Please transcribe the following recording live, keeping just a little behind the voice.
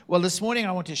Well, this morning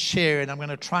I want to share, and I'm going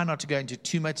to try not to go into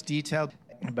too much detail,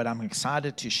 but I'm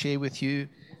excited to share with you.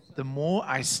 The more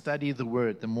I study the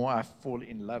Word, the more I fall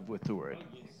in love with the Word.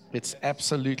 It's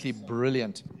absolutely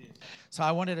brilliant. So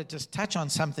I wanted to just touch on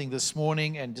something this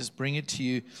morning and just bring it to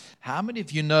you. How many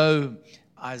of you know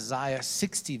Isaiah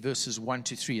 60 verses 1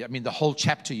 to 3? I mean, the whole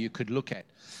chapter you could look at.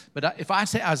 But if I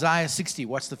say Isaiah 60,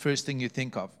 what's the first thing you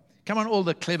think of? Come on, all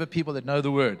the clever people that know the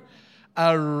Word.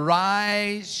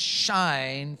 Arise,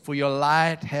 shine, for your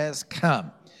light has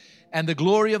come, and the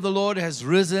glory of the Lord has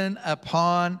risen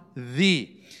upon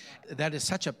thee. That is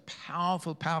such a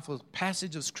powerful, powerful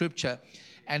passage of Scripture.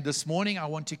 And this morning I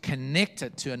want to connect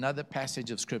it to another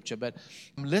passage of Scripture. But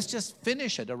let's just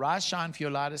finish it. Arise, shine, for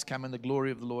your light has come, and the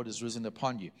glory of the Lord has risen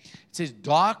upon you. It says,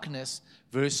 darkness,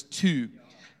 verse 2,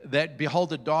 that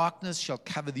behold, the darkness shall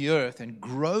cover the earth, and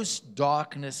gross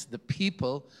darkness the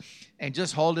people. And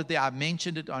just hold it there. I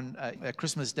mentioned it on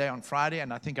Christmas Day on Friday,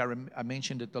 and I think I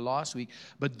mentioned it the last week.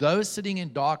 But those sitting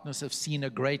in darkness have seen a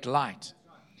great light.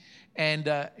 And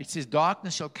it says,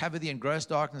 darkness shall cover thee, and gross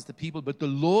darkness the people. But the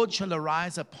Lord shall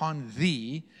arise upon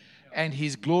thee, and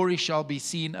his glory shall be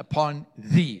seen upon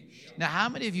thee. Now, how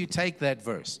many of you take that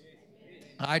verse?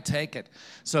 I take it.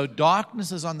 So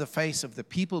darkness is on the face of the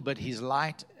people, but his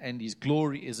light and his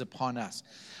glory is upon us.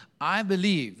 I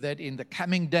believe that in the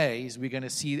coming days, we're going to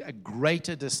see a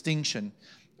greater distinction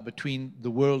between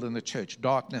the world and the church,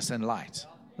 darkness and light.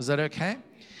 Is that okay?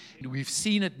 We've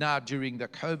seen it now during the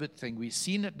COVID thing. We've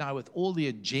seen it now with all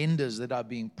the agendas that are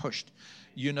being pushed.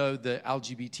 You know, the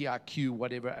LGBTIQ,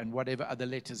 whatever, and whatever other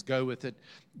letters go with it.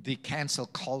 The cancel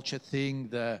culture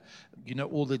thing,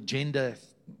 all the gender,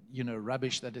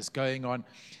 rubbish that is going on.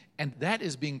 And that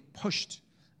is being pushed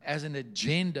as an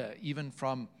agenda, even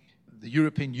from the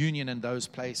European Union and those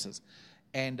places.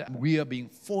 And we are being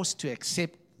forced to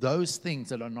accept those things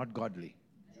that are not godly.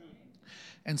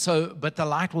 And so, but the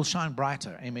light will shine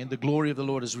brighter. Amen. The glory of the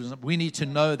Lord is risen. We need to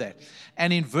know that.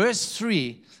 And in verse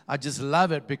 3, I just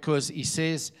love it because he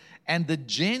says, and the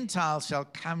Gentiles shall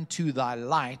come to thy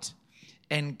light,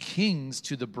 and kings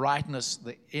to the brightness,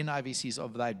 the NIV says,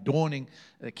 of thy dawning.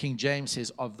 The King James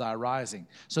says, of thy rising.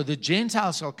 So the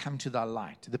Gentiles shall come to thy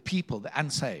light, the people, the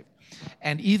unsaved.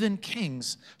 And even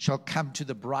kings shall come to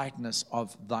the brightness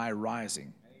of thy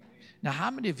rising. Now, how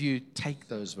many of you take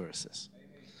those verses?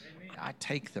 I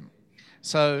take them.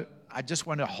 So I just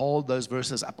want to hold those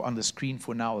verses up on the screen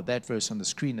for now, or that verse on the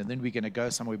screen, and then we're going to go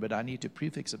somewhere. But I need to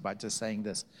prefix it by just saying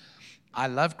this. I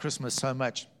love Christmas so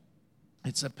much.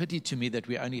 It's a pity to me that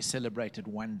we only celebrate it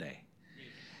one day.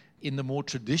 In the more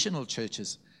traditional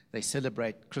churches, they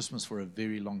celebrate Christmas for a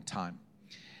very long time.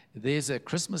 There's a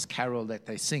Christmas carol that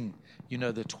they sing,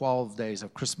 the 12 days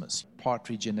of Christmas,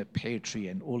 partridge in a pear tree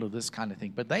and all of this kind of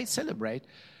thing. But they celebrate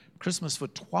Christmas for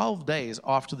 12 days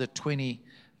after the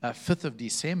 25th of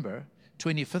December,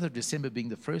 25th of December being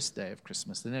the first day of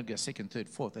Christmas. Then it goes 2nd, 3rd,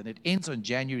 4th, and it ends on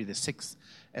January the 6th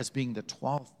as being the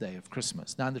 12th day of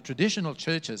Christmas. Now, in the traditional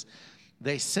churches,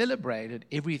 they celebrated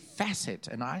every facet,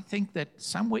 and I think that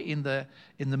somewhere in the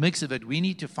mix of it, we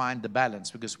need to find the balance,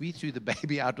 because we threw the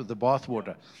baby out with the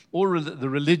bathwater. All the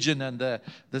religion and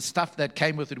the stuff that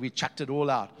came with it, we chucked it all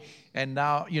out. And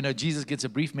now, Jesus gets a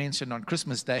brief mention on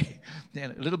Christmas Day,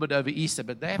 and a little bit over Easter,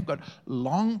 but they have got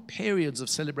long periods of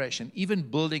celebration, even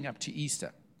building up to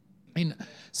Easter. In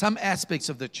some aspects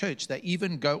of the church, they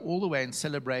even go all the way and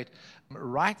celebrate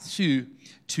right through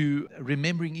to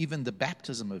remembering even the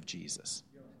baptism of Jesus,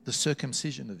 the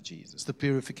circumcision of Jesus, the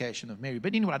purification of Mary.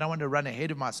 But anyway, I don't want to run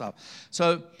ahead of myself.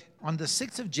 So on the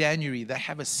 6th of January, they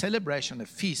have a celebration, a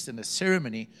feast, and a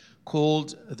ceremony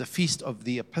called the Feast of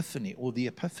the Epiphany, or the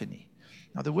Epiphany.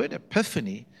 Now, the word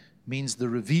Epiphany means the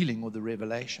revealing or the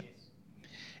revelation.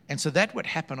 And so that would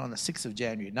happen on the 6th of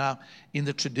January. Now, in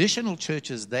the traditional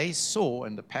churches, they saw,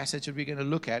 and the passage that we're going to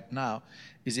look at now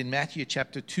is in Matthew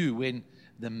chapter 2, when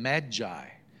the Magi,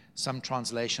 some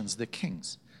translations, the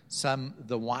kings, some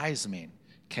the wise men,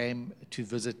 came to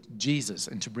visit Jesus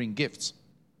and to bring gifts.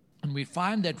 And we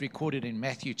find that recorded in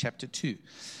Matthew chapter 2.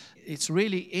 It's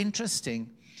really interesting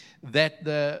that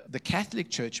the Catholic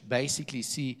Church basically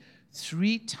see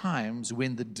 3 times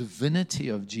when the divinity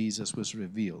of Jesus was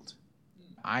revealed.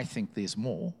 I think there's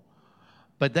more,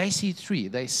 but they see 3.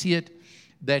 They see it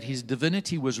that his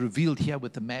divinity was revealed here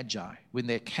with the Magi when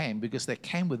they came, because they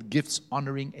came with gifts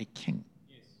honoring a king.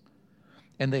 Yes.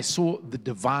 And they saw the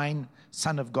divine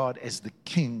Son of God as the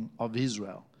King of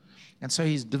Israel. And so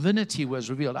his divinity was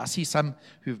revealed. I see some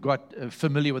who've got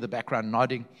familiar with the background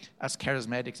nodding. Us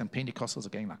charismatics and Pentecostals are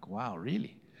going like, wow,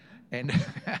 really? And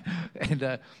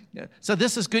so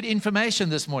this is good information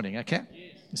this morning, okay?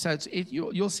 Yes. So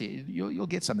you'll see, you'll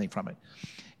get something from it.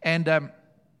 And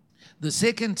The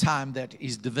second time that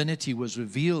his divinity was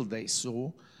revealed, they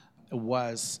saw,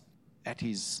 was at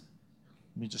his,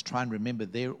 let me just try and remember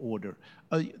their order.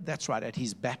 Oh, that's right, at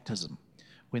his baptism,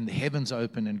 when the heavens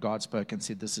opened and God spoke and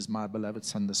said, "This is my beloved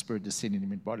Son, the Spirit descended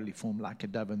him in bodily form like a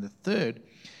dove." And the third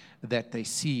that they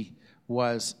see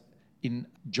was in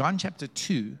John chapter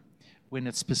 2, when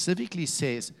it specifically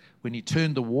says, when he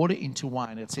turned the water into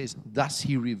wine, it says, "Thus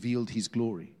he revealed his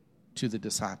glory to the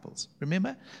disciples."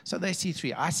 Remember? So they see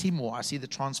three. I see more. I see the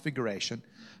transfiguration.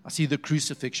 I see the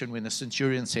crucifixion when the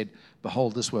centurion said,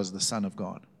 "Behold, this was the Son of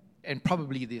God." And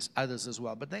probably there's others as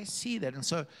well. But they see that. And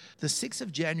so the 6th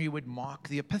of January would mark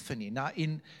the Epiphany. Now,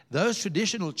 in those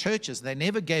traditional churches, they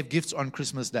never gave gifts on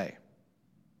Christmas Day.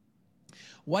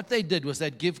 What they did was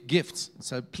they'd give gifts.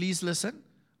 So please listen.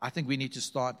 I think we need to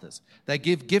start this. They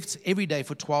give gifts every day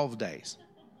for 12 days.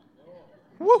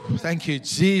 Woo! Thank you,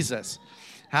 Jesus.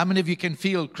 How many of you can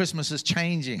feel Christmas is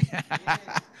changing?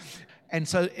 And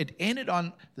so it ended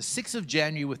on the 6th of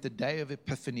January with the day of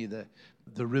Epiphany, the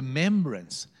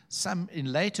remembrance. Some,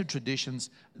 in later traditions,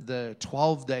 the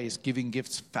 12 days giving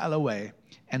gifts fell away,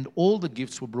 and all the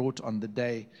gifts were brought on the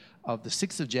day of the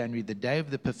 6th of January, the day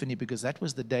of the Epiphany, because that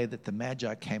was the day that the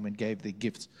Magi came and gave their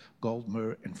gifts, gold,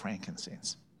 myrrh, and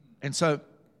frankincense. And so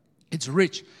it's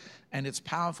rich and it's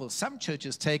powerful. Some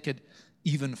churches take it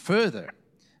even further.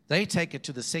 They take it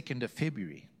to the 2nd of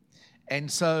February. And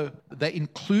so they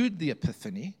include the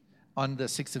Epiphany on the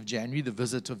 6th of January, the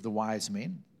visit of the wise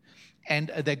men. And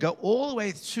they go all the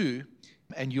way through,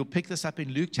 and you'll pick this up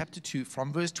in Luke chapter 2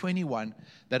 from verse 21,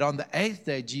 that on the 8th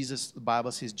day, the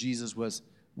Bible says Jesus was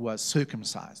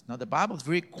circumcised. Now, the Bible is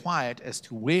very quiet as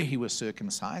to where he was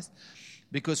circumcised,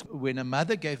 because when a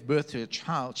mother gave birth to a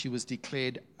child, she was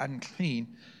declared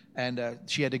unclean, and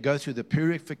she had to go through the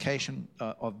purification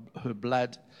of her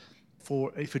blood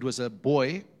for, if it was a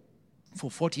boy, for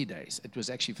 40 days. It was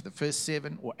actually for the first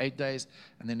 7 or 8 days,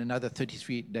 and then another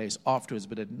 33 days afterwards,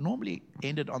 but it normally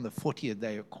ended on the 40th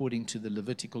day according to the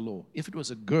Levitical law. If it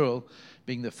was a girl,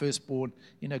 being the firstborn,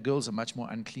 girls are much more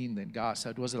unclean than guys, so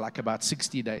it was like about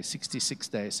 60 days, 66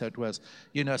 days, so it was,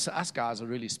 so us guys are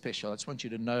really special. I just want you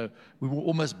to know we were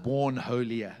almost born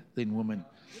holier than women.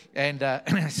 And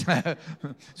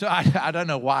so I don't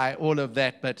know why all of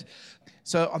that, but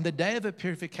so on the day of a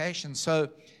purification, so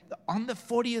on the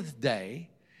 40th day,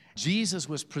 Jesus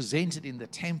was presented in the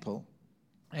temple,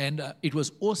 and it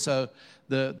was also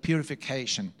the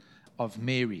purification of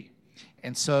Mary.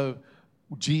 And so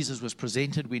Jesus was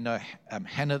presented. We know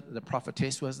Hannah, the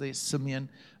prophetess, was there. Simeon,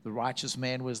 the righteous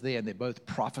man, was there, and they both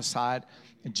prophesied.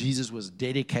 And Jesus was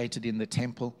dedicated in the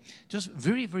temple. Just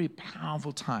very, very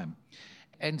powerful time.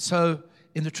 And so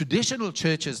in the traditional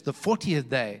churches, the 40th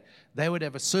day, they would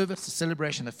have a service, a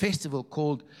celebration, a festival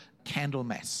called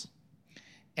Candlemas.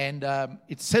 And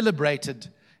it celebrated,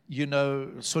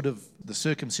 sort of the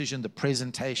circumcision, the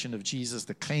presentation of Jesus,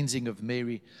 the cleansing of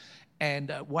Mary.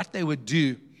 And what they would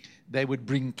do, they would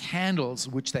bring candles,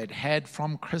 which they'd had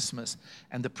from Christmas,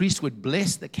 and the priest would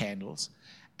bless the candles,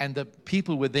 and the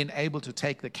people were then able to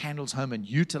take the candles home and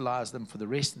utilize them for the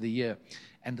rest of the year.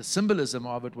 And the symbolism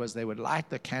of it was they would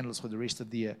light the candles for the rest of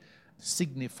the year,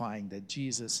 signifying that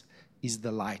Jesus is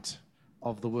the light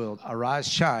of the world. Arise,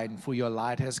 shine, for your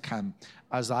light has come.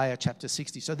 Isaiah chapter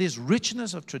 60. So there's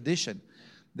richness of tradition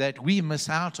that we miss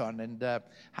out on. And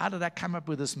how did I come up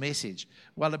with this message?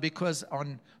 Well, because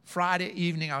on Friday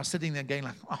evening, I was sitting there going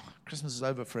like, oh, Christmas is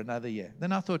over for another year.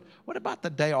 Then I thought, what about the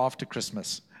day after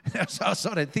Christmas? So I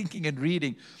started thinking and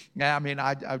reading. I mean,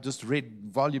 I've just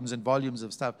read volumes and volumes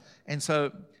of stuff. And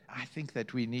so I think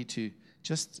that we need to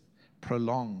just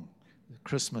prolong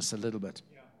Christmas a little bit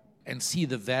and see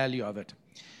the value of it.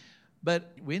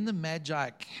 But when the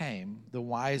Magi came, the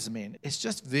wise men, it's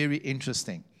just very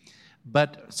interesting.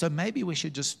 But so maybe we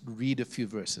should just read a few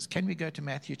verses. Can we go to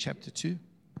Matthew chapter 2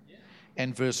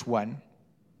 and verse 1?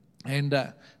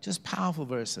 And just powerful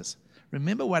verses.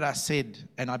 Remember what I said,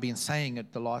 and I've been saying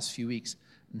it the last few weeks.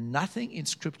 Nothing in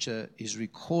Scripture is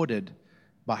recorded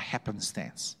by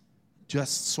happenstance,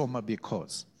 just soma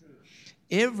because.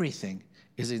 Everything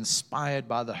is inspired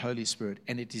by the Holy Spirit,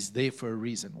 and it is there for a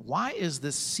reason. Why is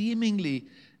this seemingly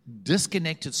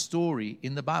disconnected story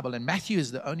in the Bible? And Matthew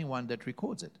is the only one that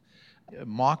records it.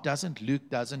 Mark doesn't, Luke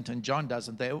doesn't, and John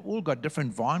doesn't. They've all got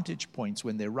different vantage points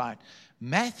when they write.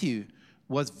 Matthew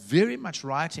was very much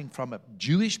writing from a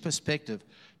Jewish perspective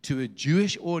to a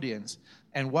Jewish audience,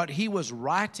 and what he was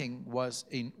writing was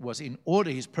in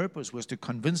order. His purpose was to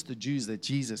convince the Jews that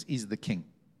Jesus is the King.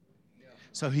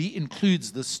 So he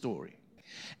includes this story.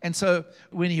 And so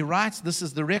when he writes, this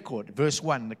is the record, verse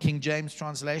 1, the King James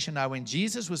translation. Now, when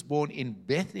Jesus was born in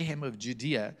Bethlehem of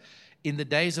Judea, in the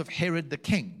days of Herod the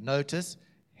king. Notice,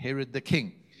 Herod the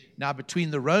king. Now,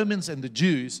 between the Romans and the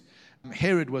Jews,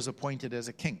 Herod was appointed as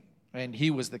a king, and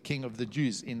he was the king of the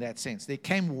Jews in that sense. There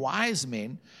came wise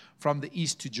men from the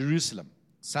east to Jerusalem.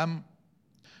 Some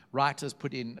writers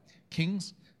put in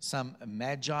kings, some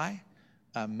magi.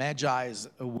 Magi is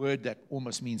a word that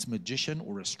almost means magician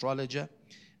or astrologer.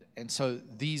 And so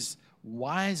these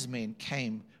wise men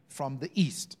came from the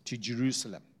east to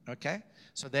Jerusalem, okay?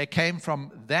 So they came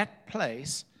from that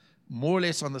place, more or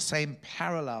less on the same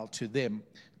parallel to them,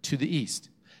 to the east.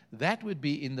 That would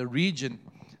be in the region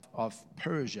of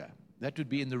Persia. That would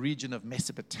be in the region of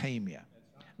Mesopotamia.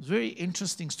 It's a very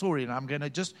interesting story, and I'm going to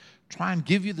just try and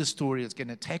give you the story. It's going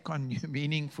to take on new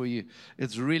meaning for you.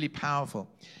 It's really powerful.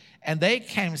 And they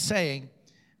came saying,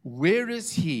 "Where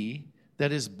is he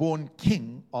that is born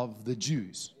king of the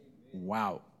Jews?"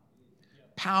 Wow.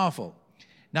 Powerful.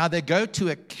 Now they go to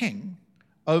a king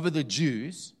over the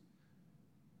Jews,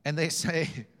 and they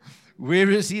say, "Where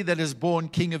is he that is born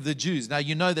king of the Jews?" Now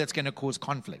you know that's going to cause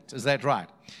conflict. Is that right?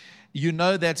 You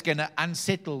know that's going to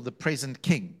unsettle the present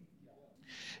king.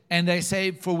 And they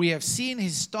say, "For we have seen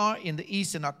his star in the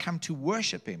east and are come to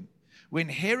worship him." When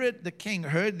Herod the king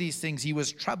heard these things, he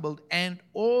was troubled, and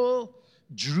all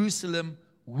Jerusalem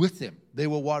with him. They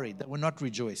were worried. They were not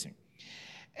rejoicing.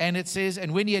 And it says,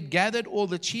 "And when he had gathered all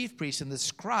the chief priests and the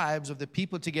scribes of the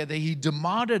people together, he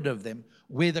demanded of them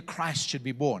where the Christ should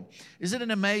be born." Isn't it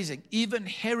amazing? Even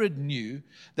Herod knew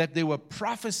that there were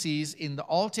prophecies in the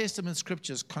Old Testament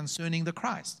scriptures concerning the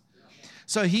Christ.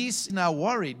 So he's now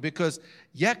worried because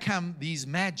here come these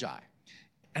magi.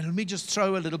 And let me just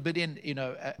throw a little bit in,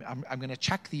 I'm going to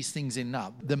chuck these things in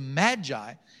now. The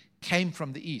magi came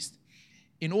from the east.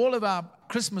 In all of our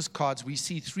Christmas cards, we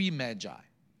see 3 magi.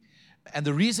 And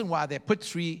the reason why they put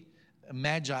 3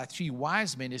 magi, 3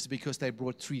 wise men, is because they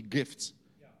brought 3 gifts.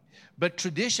 But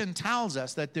tradition tells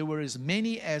us that there were as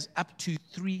many as up to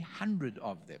 300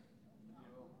 of them.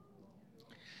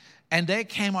 And they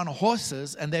came on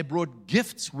horses, and they brought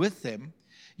gifts with them.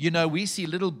 We see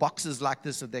little boxes like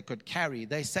this that they could carry.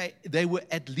 They say they were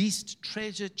at least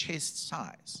treasure chest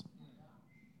size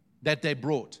that they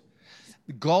brought.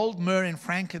 Gold, myrrh, and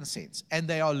frankincense. And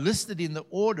they are listed in the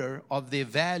order of their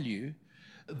value,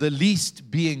 the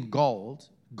least being gold.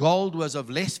 Gold was of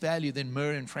less value than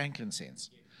myrrh and frankincense.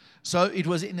 So it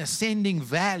was in ascending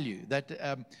value that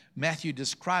Matthew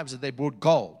describes that they brought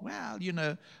gold. Well,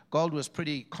 gold was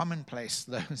pretty commonplace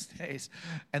those days.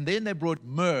 And then they brought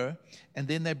myrrh, and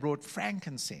then they brought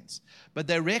frankincense. But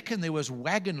they reckon there was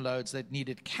wagon loads that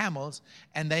needed camels,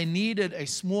 and they needed a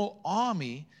small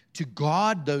army to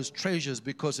guard those treasures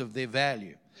because of their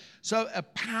value. So a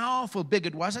powerful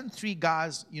it wasn't 3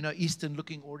 guys,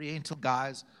 Eastern-looking Oriental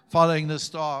guys following the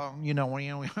star,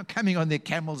 coming on their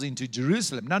camels into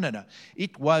Jerusalem. No.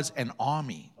 It was an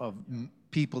army of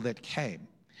people that came.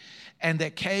 And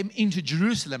they came into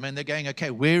Jerusalem, and they're going,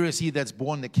 "Okay, where is he that's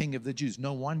born the king of the Jews?"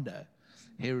 No wonder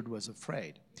Herod was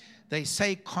afraid. They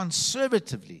say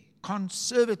conservatively,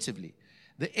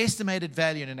 the estimated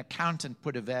value, and an accountant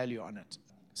put a value on it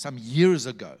some years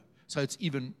ago, so it's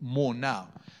even more now.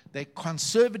 They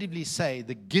conservatively say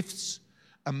the gifts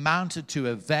amounted to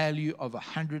a value of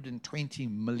 $120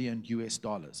 million US.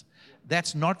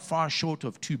 That's not far short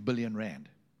of 2 billion rand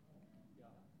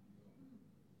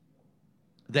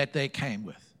that they came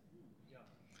with.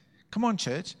 Come on,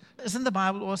 church. Isn't the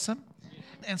Bible awesome?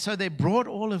 And so they brought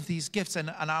all of these gifts, and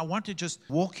I want to just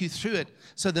walk you through it.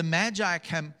 So the magi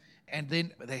come, and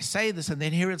then they say this, and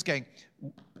then Herod's going,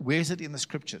 "Where's it in the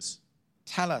scriptures?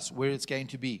 Tell us where it's going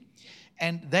to be."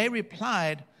 And they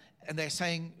replied, and they're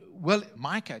saying, well,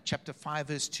 Micah chapter 5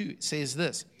 verse 2 says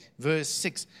this, verse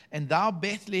 6, "And thou,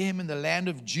 Bethlehem, in the land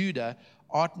of Judah,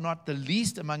 art not the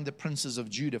least among the princes of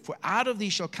Judah, for out of thee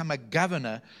shall come a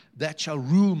governor that shall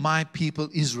rule my people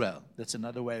Israel." That's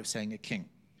another way of saying a king.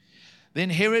 "Then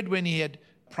Herod, when he had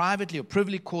privately or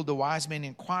privily called the wise men,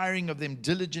 inquiring of them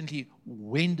diligently,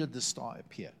 when did the star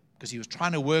appear?" Because he was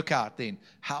trying to work out then,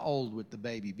 how old would the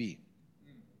baby be?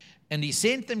 "And he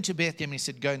sent them to Bethlehem, and he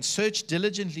said, Go and search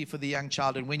diligently for the young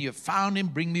child, and when you have found him,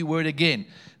 bring me word again,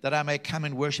 that I may come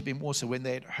and worship him also. When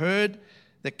they had heard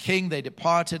the king, they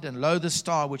departed, and lo, the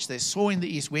star which they saw in the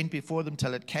east went before them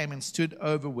till it came and stood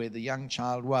over where the young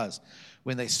child was.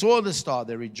 When they saw the star,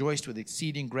 they rejoiced with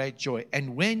exceeding great joy.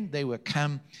 And when they were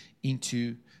come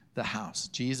into the house,"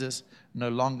 Jesus no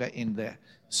longer in the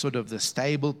sort of the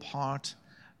stable part,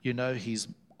 he's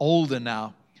older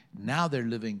now. Now they're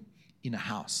living in a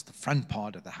house, the front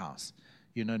part of the house,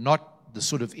 not the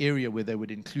sort of area where they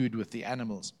would include with the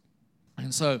animals.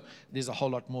 And so there's a whole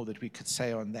lot more that we could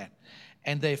say on that.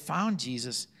 And they found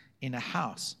Jesus in a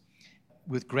house.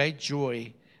 with great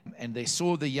joy, and they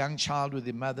saw the young child with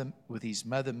his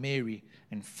mother Mary,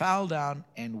 and fell down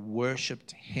and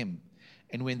worshipped him.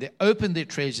 And when they opened their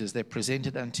treasures, they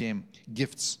presented unto him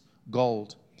gifts,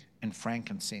 gold and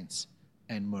frankincense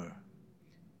and myrrh.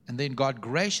 And then God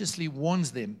graciously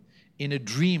warns them in a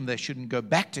dream they shouldn't go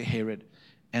back to Herod,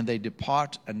 and they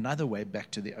depart another way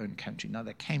back to their own country. Now,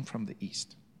 they came from the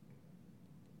east.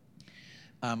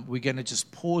 We're going to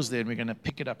just pause there, and we're going to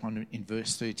pick it up in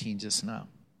verse 13 just now.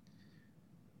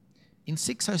 In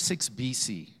 606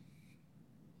 BC,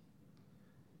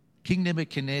 King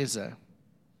Nebuchadnezzar,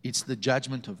 it's the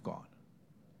judgment of God.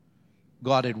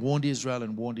 God had warned Israel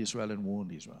and warned Israel and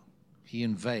warned Israel. He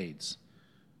invades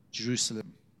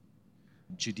Jerusalem,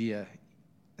 Judea,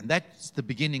 and that's the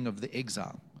beginning of the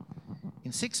exile.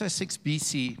 In 606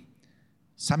 BC,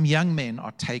 some young men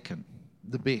are taken,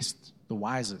 the best, the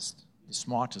wisest, the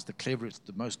smartest, the cleverest,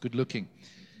 the most good-looking,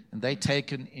 and they're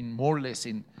taken in more or less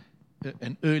in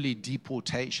an early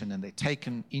deportation, and they're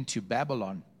taken into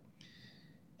Babylon.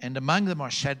 And among them are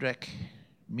Shadrach,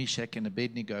 Meshach, and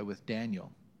Abednego with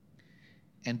Daniel.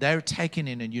 And they're taken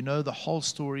in, and you know the whole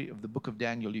story of the book of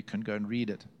Daniel. You can go and read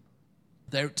it.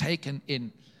 They're taken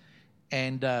in,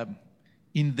 and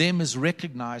in them is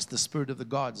recognized the spirit of the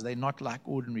gods. They're not like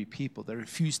ordinary people. They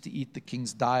refuse to eat the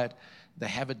king's diet. They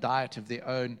have a diet of their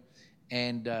own,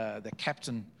 and the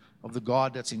captain of the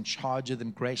guard that's in charge of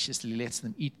them graciously lets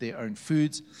them eat their own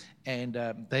foods, and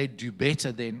they do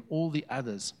better than all the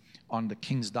others on the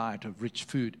king's diet of rich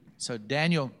food. So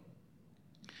Daniel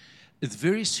is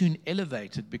very soon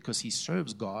elevated because he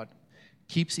serves God,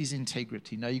 keeps his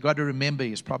integrity. Now, you got to remember,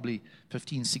 he's probably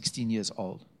 15, 16 years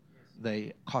old.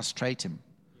 They castrate him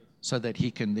so that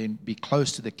he can then be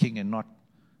close to the king and not,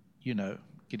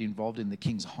 get involved in the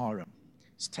king's harem.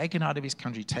 He's taken out of his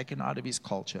country, taken out of his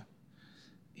culture.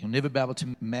 He'll never be able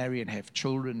to marry and have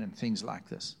children and things like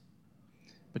this.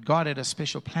 But God had a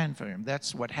special plan for him.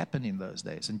 That's what happened in those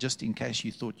days. And just in case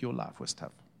you thought your life was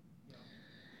tough.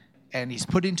 And he's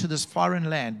put into this foreign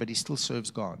land, but he still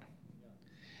serves God.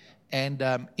 And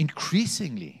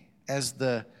increasingly, as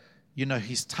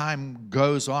his time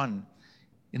goes on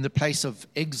in the place of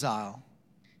exile,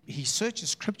 he searches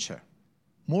Scripture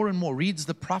more and more, reads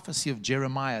the prophecy of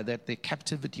Jeremiah that their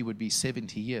captivity would be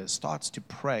 70 years, starts to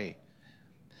pray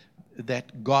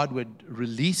that God would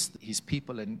release his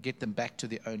people and get them back to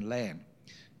their own land.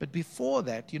 But before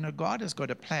that, God has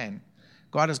got a plan.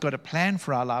 God has got a plan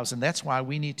for our lives, and that's why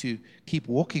we need to keep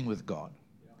walking with God.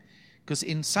 Because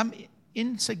in some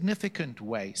insignificant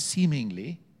way,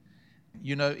 seemingly,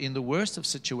 in the worst of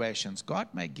situations, God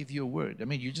may give you a word. I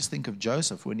mean, you just think of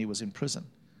Joseph when he was in prison,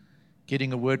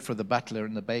 getting a word for the butler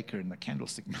and the baker and the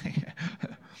candlestick maker.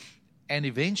 And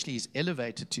eventually he's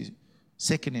elevated to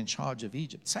second in charge of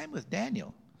Egypt. Same with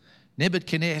Daniel.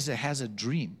 Nebuchadnezzar has a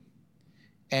dream,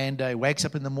 and he wakes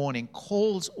up in the morning,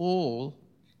 calls all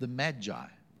the magi,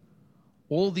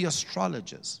 all the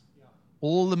astrologers,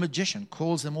 all the magicians,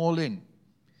 calls them all in.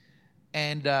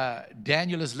 And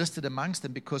Daniel is listed amongst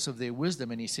them because of their wisdom.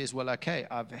 And he says, well, okay,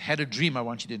 I've had a dream. I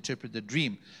want you to interpret the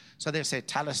dream. So they say,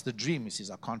 tell us the dream. He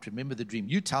says, I can't remember the dream.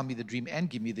 You tell me the dream and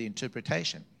give me the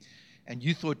interpretation. And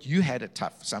you thought you had it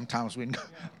tough sometimes when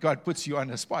God puts you on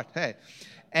the spot. Hey,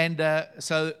 and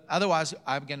so otherwise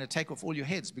I'm going to take off all your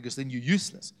heads because then you're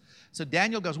useless. So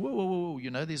Daniel goes, whoa,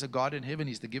 there's a God in heaven.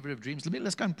 He's the giver of dreams.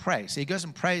 Let's go and pray. So he goes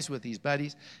and prays with his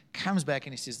buddies, comes back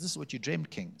and he says, this is what you dreamed,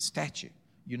 king, statue.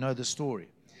 You know the story.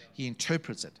 He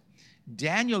interprets it.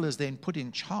 Daniel is then put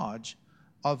in charge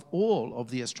of all of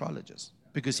the astrologers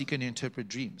because he can interpret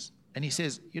dreams. And he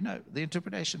says, the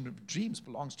interpretation of dreams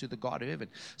belongs to the God of heaven.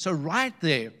 So right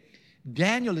there,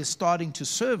 Daniel is starting to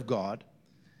serve God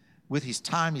with his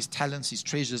time, his talents, his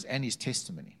treasures, and his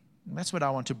testimony. And that's what I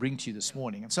want to bring to you this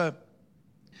morning. And so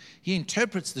he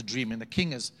interprets the dream, and the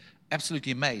king is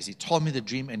absolutely amazed. He told me the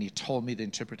dream, and he told me the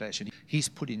interpretation. He's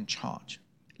put in charge.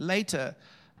 Later,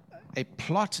 a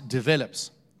plot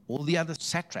develops, all the other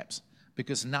satraps,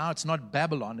 because now it's not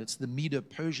Babylon, it's the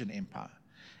Medo-Persian Empire.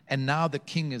 And now the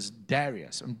king is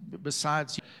Darius. And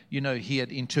besides, he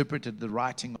had interpreted the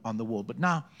writing on the wall. But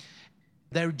now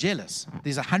they're jealous.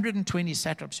 There's 120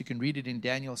 satraps. You can read it in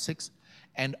Daniel 6.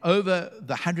 And over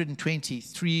the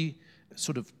 123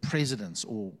 sort of presidents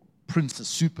or princes,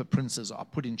 super princes are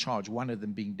put in charge, one of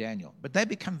them being Daniel. But they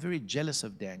become very jealous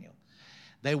of Daniel.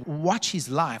 They watch his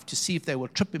life to see if they will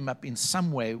trip him up in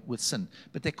some way with sin,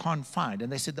 but they can't find.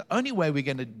 And they said, the only way we're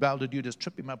going to be able to do it is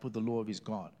trip him up with the law of his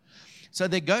God. So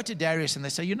they go to Darius and they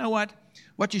say, you know what?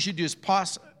 What you should do is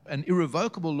pass an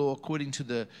irrevocable law according to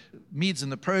the Medes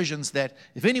and the Persians that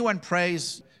if anyone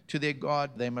prays to their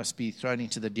God, they must be thrown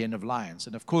into the den of lions.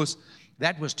 And of course,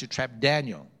 that was to trap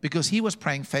Daniel, because he was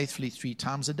praying faithfully 3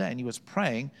 times a day, and he was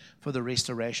praying for the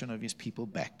restoration of his people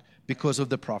back because of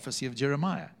the prophecy of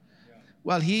Jeremiah.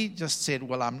 Well, he just said,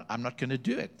 well, I'm not going to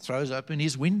do it. Throws open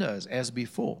his windows as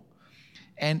before.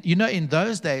 And, in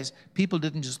those days, people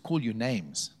didn't just call you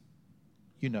names.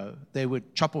 They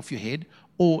would chop off your head,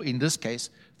 or in this case,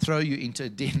 throw you into a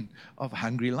den of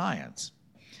hungry lions.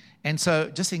 And so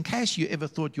just in case you ever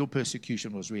thought your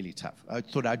persecution was really tough, I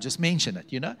thought I'd just mention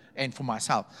it, and for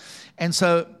myself. And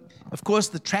so, of course,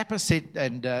 the trapper said,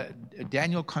 and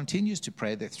Daniel continues to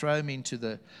pray. They throw him into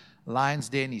the lion's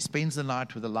den. He spends the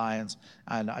night with the lions.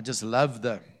 And I just love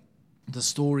the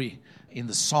story in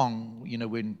the song,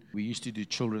 when we used to do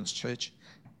children's church.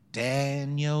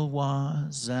 Daniel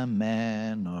was a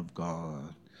man of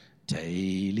God.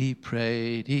 Daily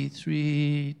prayed he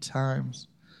 3 times.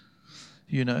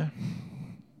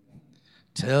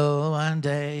 Till one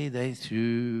day they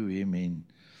threw him in.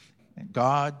 And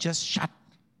God just shut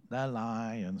the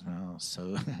lion's mouth.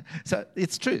 So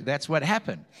it's true. That's what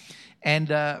happened. And,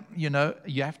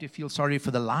 you have to feel sorry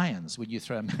for the lions when you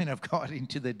throw a man of God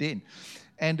into the den.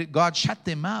 And God shut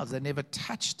their mouths. They never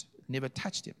touched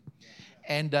him.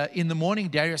 And in the morning,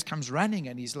 Darius comes running,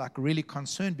 and he's like really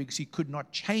concerned because he could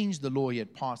not change the law he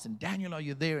had passed. And Daniel, are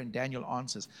you there? And Daniel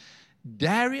answers.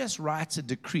 Darius writes a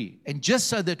decree, and just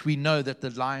so that we know that the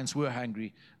lions were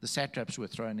hungry, the satraps were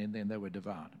thrown in there and they were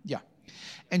devoured. Yeah.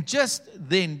 And just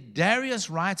then, Darius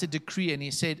writes a decree, and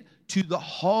he said to the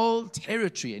whole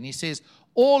territory, and he says,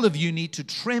 all of you need to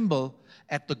tremble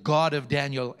at the God of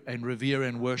Daniel and revere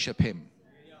and worship him.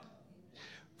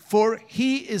 For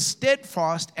he is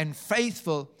steadfast and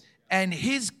faithful, and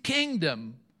his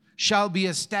kingdom shall be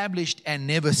established and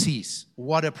never cease.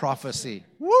 What a prophecy.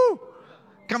 Woo!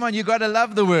 Come on, you got to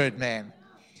love the word, man.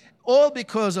 All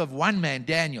because of one man,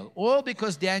 Daniel. All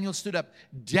because Daniel stood up.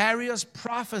 Darius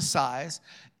prophesies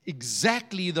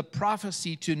exactly the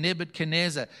prophecy to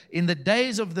Nebuchadnezzar. In the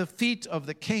days of the feet of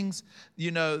the kings,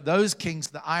 those kings,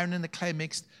 the iron and the clay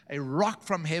mixed, a rock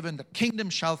from heaven, the kingdom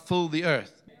shall fill the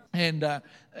earth. And, and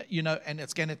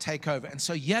it's going to take over. And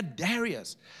so,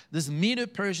 Darius, this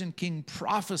Medo-Persian king,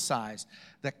 prophesies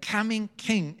the coming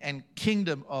king and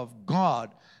kingdom of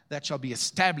God that shall be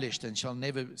established and shall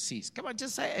never cease. Come on,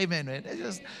 just say amen, man. It's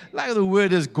just like the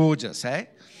word is gorgeous, eh?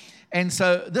 And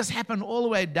so this happened all the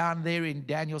way down there in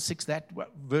Daniel 6. That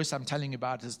verse I'm telling you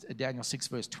about is Daniel 6,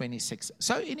 verse 26.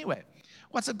 So anyway,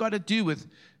 what's it got to do with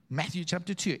Matthew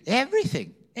chapter 2?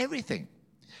 Everything.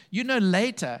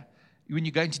 Later, when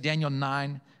you go into Daniel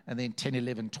 9, and then 10,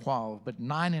 11, 12, but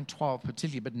 9 and 12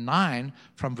 particularly, but 9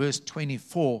 from verse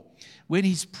 24, when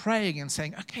he's praying and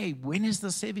saying, okay, when is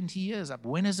the 70 years up?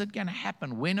 When is it going to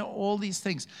happen? When are all these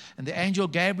things? And the angel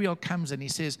Gabriel comes and he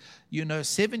says,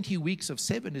 70 weeks of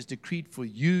 7 is decreed for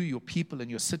you, your people, and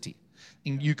your city.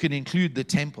 And you can include the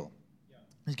temple.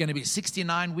 There's going to be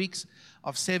 69 weeks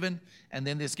of 7, and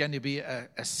then there's going to be a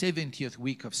 70th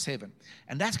week of 7.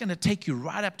 And that's going to take you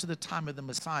right up to the time of the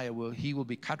Messiah where he will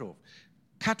be cut off.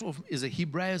 Cut off is a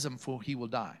Hebraism for he will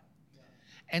die.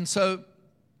 And so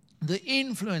the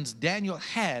influence Daniel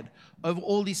had over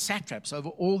all these satraps, over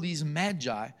all these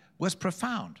magi, was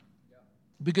profound.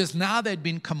 Because now they'd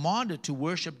been commanded to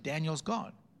worship Daniel's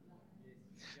God.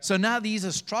 So now these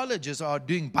astrologers are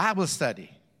doing Bible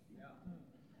study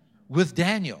with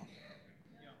Daniel.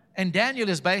 And Daniel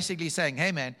is basically saying,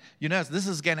 hey, man, this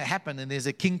is going to happen, and there's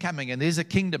a king coming, and there's a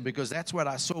kingdom, because that's what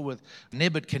I saw with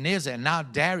Nebuchadnezzar and now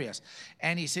Darius.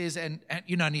 And he says, and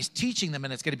he's teaching them,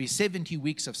 and it's going to be 70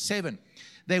 weeks of 7.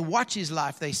 They watch his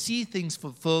life. They see things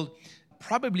fulfilled,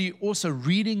 probably also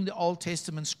reading the Old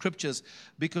Testament scriptures,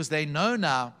 because they know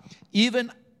now,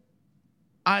 even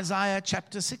Isaiah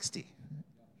chapter 60,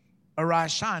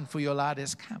 arise, shine, for your light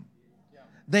has come.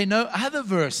 They know other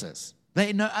verses.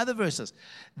 They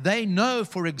know,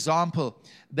 for example,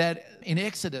 that in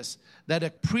Exodus, that a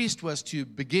priest was to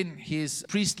begin his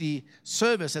priestly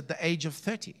service at the age of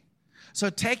 30. So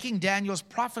taking Daniel's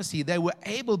prophecy, they were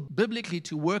able biblically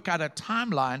to work out a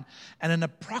timeline and an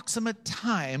approximate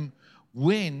time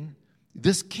when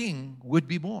this king would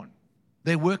be born.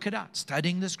 They work it out,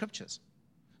 studying the scriptures.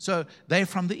 So they're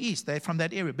from the east, they're from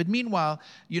that area. But meanwhile,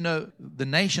 the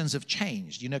nations have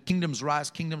changed. Kingdoms rise,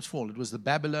 kingdoms fall. It was the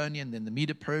Babylonian, then the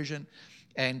Medo-Persian,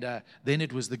 and then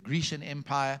it was the Grecian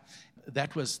Empire.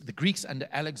 That was the Greeks under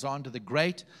Alexander the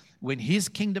Great. When his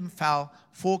kingdom fell,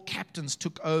 4 captains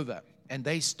took over, and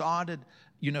they started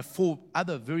 4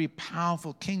 other very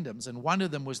powerful kingdoms, and one of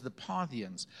them was the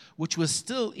Parthians, which was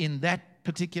still in that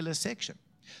particular section.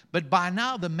 But by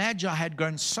now, the Magi had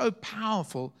grown so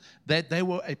powerful that they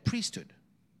were a priesthood.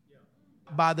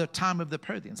 By the time of the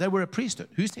Parthians, they were a priesthood.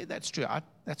 Who said that's true?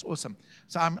 That's awesome.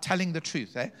 So I'm telling the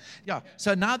truth. Yeah.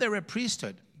 So now they're a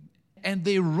priesthood. And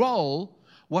their role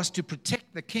was to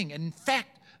protect the king. And in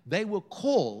fact, they were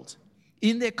called,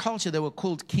 in their culture, they were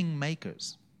called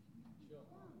kingmakers.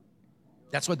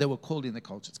 That's what they were called in the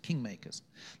cultures, kingmakers.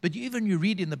 But even you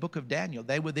read in the book of Daniel,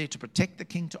 they were there to protect the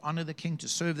king, to honor the king, to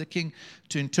serve the king,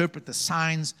 to interpret the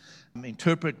signs,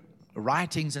 interpret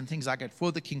writings and things like that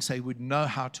for the king so he would know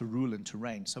how to rule and to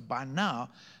reign. So by now,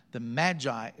 the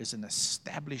Magi is an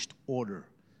established order,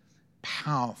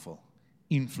 powerful,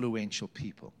 influential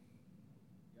people.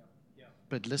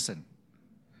 But listen,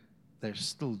 they're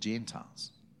still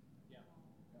Gentiles.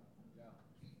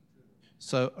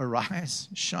 So arise,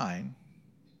 shine.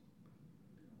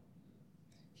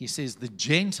 He says the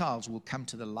Gentiles will come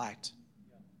to the light.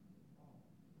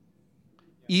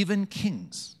 Even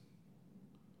kings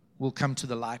will come to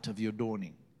the light of your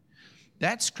dawning.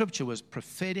 That scripture was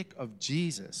prophetic of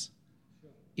Jesus,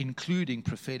 including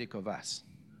prophetic of us.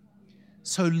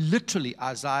 So literally,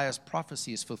 Isaiah's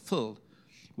prophecy is fulfilled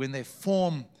when they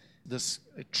form this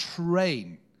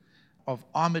train of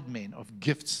armored men, of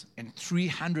gifts, and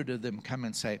 300 of them come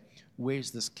and say,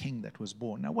 where's this king that was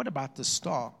born? Now, what about the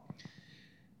star?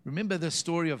 Remember the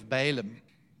story of Balaam.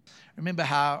 Remember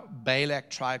how Balak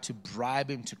tried to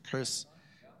bribe him to curse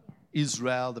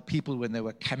Israel, the people, when they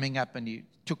were coming up, and he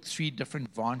took 3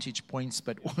 different vantage points,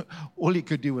 but all he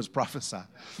could do was prophesy.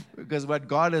 Because what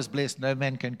God has blessed, no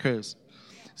man can curse.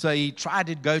 So he tried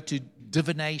to go to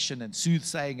divination and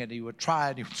soothsaying, and he would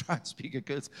try and speak a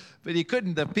curse, but he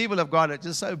couldn't. The people of God are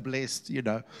just so blessed,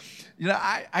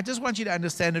 I just want you to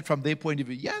understand it from their point of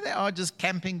view. Yeah, they are just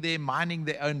camping there, minding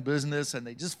their own business, and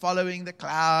they're just following the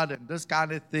cloud and this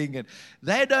kind of thing, and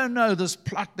they don't know this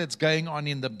plot that's going on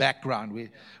in the background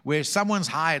where someone's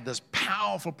hired this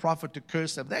powerful prophet to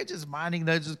curse them. They're just minding,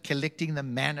 they're just collecting the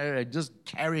manna and just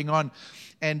carrying on,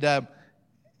 and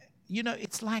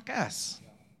it's like us.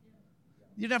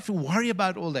 You don't have to worry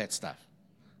about all that stuff.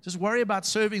 Just worry about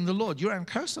serving the Lord. You're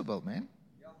uncursable, man.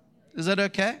 Is that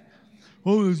okay?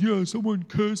 Oh, yeah, someone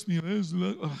cursed me.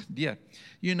 Oh, dear.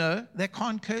 They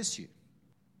can't curse you.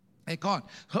 They can't.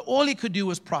 All he could do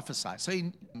was prophesy. So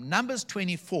in Numbers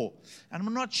 24, and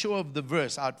I'm not sure of the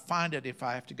verse. I'd find it if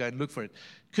I have to go and look for it.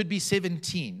 Could be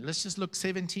 17. Let's just look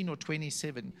 17 or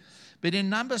 27. But in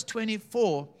Numbers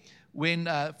 24, when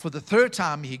for the 3rd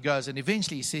time he goes, and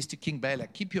eventually he says to King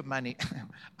Balak, keep your money.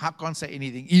 I can't say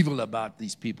anything evil about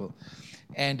these people.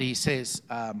 And he says,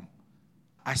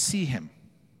 I see him.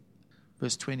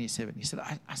 Verse 27, he said,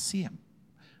 I see him,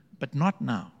 but not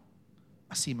now.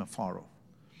 I see him afar off.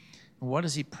 And what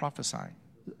is he prophesying?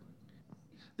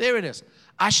 There it is.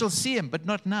 I shall see him, but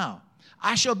not now.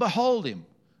 I shall behold him,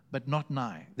 but not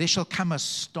nigh. There shall come a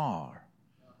star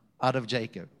out of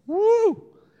Jacob. Woo!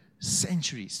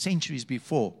 Centuries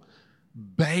before,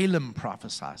 Balaam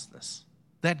prophesies this.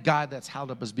 That guy that's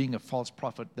held up as being a false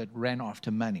prophet that ran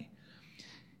after money.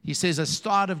 He says, a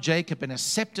star of Jacob and a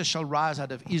scepter shall rise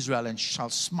out of Israel and shall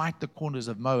smite the corners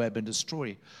of Moab and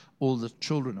destroy all the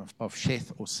children of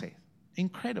Sheth or Seth.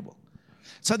 Incredible.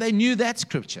 So they knew that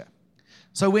scripture.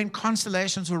 So when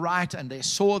constellations were right and they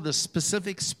saw the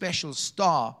specific special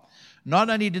star,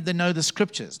 not only did they know the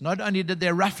scriptures, not only did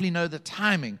they roughly know the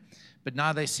timing, but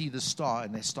now they see the star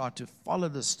and they start to follow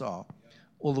the star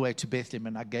all the way to Bethlehem.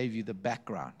 And I gave you the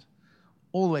background.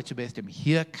 All the way to Bethlehem.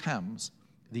 Here comes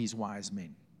these wise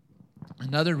men.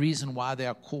 Another reason why they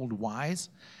are called wise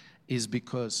is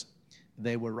because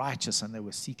they were righteous and they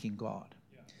were seeking God.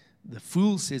 The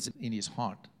fool says in his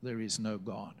heart, there is no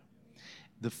God.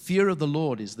 The fear of the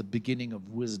Lord is the beginning of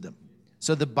wisdom.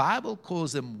 So the Bible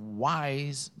calls them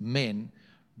wise men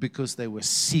because they were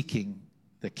seeking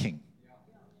the King.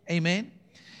 Amen.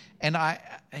 And I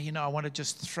want to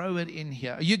just throw it in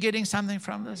here. Are you getting something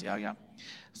from this? Yeah.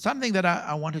 Something that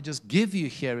I want to just give you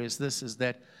here is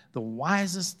that the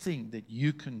wisest thing that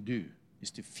you can do is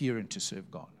to fear and to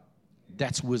serve God.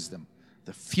 That's wisdom.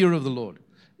 The fear of the Lord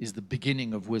is the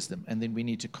beginning of wisdom. And then we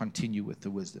need to continue with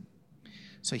the wisdom.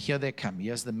 So here they come.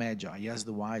 Here's the Magi. Here's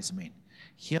the wise men.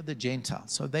 Here are the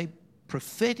Gentiles. So they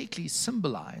prophetically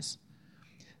symbolize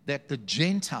that the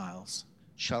Gentiles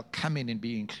shall come in and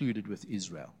be included with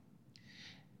Israel.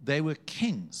 They were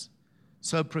kings.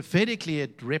 So prophetically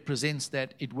it represents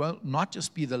that it will not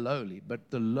just be the lowly, but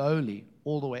the lowly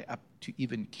all the way up to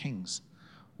even kings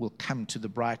will come to the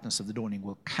brightness of the dawning,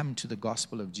 will come to the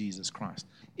gospel of Jesus Christ.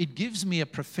 It gives me a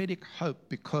prophetic hope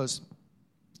because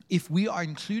if we are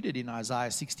included in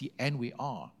Isaiah 60, and we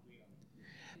are,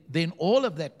 then all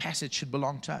of that passage should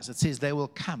belong to us. It says they will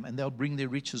come and they'll bring their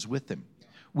riches with them,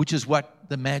 which is what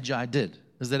the Magi did.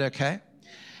 Is that okay?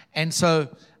 And so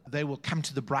they will come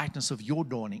to the brightness of your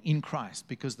dawning in Christ,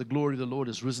 because the glory of the Lord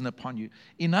has risen upon you.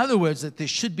 In other words, that there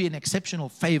should be an exceptional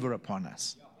favor upon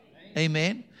us.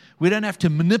 Amen. We don't have to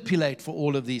manipulate for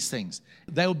all of these things.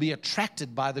 They'll be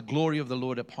attracted by the glory of the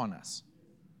Lord upon us.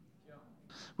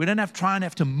 We don't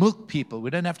have to milk people. We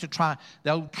don't have to try.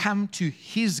 They'll come to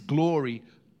His glory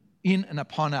in and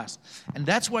upon us. And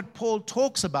that's what Paul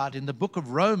talks about in the book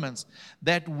of Romans,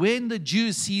 that when the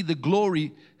Jews see the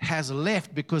glory has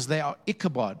left because they are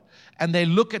Ichabod, and they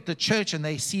look at the church and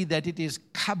they see that it is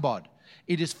kabod,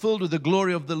 it is filled with the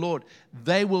glory of the Lord,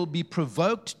 they will be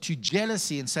provoked to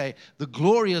jealousy and say, the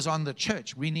glory is on the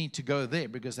church. We need to go there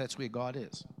because that's where God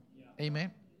is. Yeah.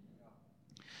 Amen.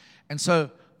 And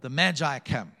so the Magi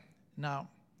come. Now,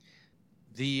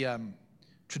 the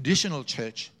traditional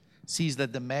church sees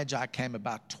that the Magi came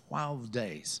about 12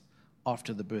 days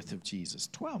after the birth of Jesus.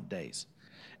 12 days.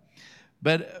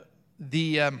 But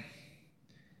in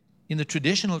the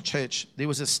traditional church, there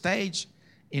was a stage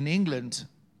in England,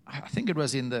 I think it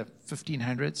was in the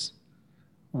 1500s,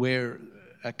 where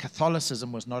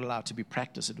Catholicism was not allowed to be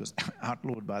practiced. It was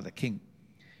outlawed by the king.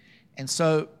 And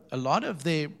so a lot of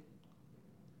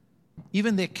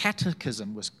even their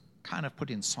catechism was kind of put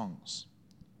in songs,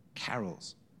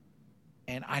 carols.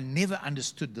 And I never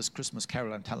understood this Christmas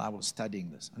carol until I was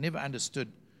studying this. I never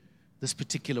understood this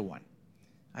particular one.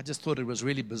 I just thought it was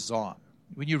really bizarre.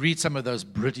 When you read some of those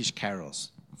British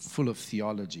carols, full of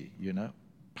theology,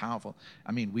 powerful.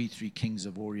 I mean, We Three Kings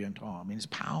of Orient. It's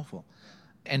powerful.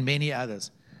 And many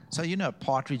others. So,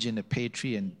 Partridge in a Pear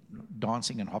Tree and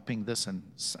dancing and hopping this and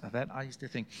that. I used to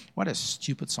think, what a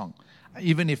stupid song.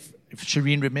 Even if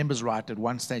Shireen remembers right, at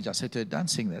one stage I said to her, don't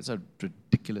sing that. It's a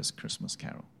ridiculous Christmas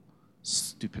carol.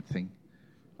 Stupid thing.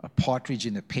 A partridge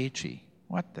in a pear tree.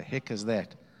 What the heck is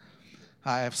that?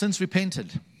 I have since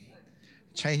repented.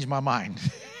 Changed my mind.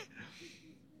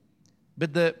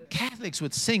 But the Catholics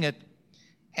would sing it,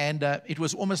 and it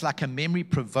was almost like a memory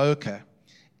provoker.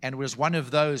 And it was one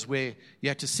of those where you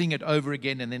had to sing it over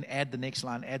again and then add the next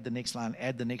line, add the next line,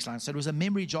 add the next line. So it was a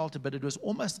memory jolter, but it was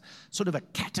almost sort of a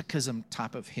catechism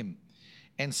type of hymn.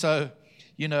 And so,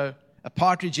 a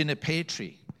partridge in a pear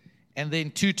tree, and then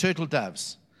 2 turtle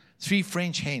doves, 3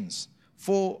 French hens,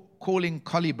 4 calling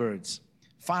collie birds,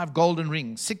 5 golden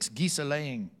rings, 6 geese are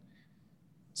laying,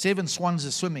 7 swans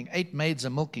are swimming, 8 maids are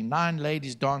milking, 9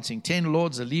 ladies dancing, 10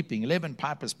 lords are leaping, 11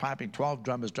 pipers piping, 12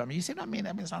 drummers drumming. You said,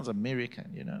 that sounds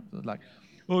American, like,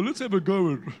 let's have a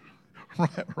go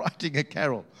at writing a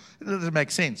carol. It doesn't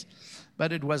make sense.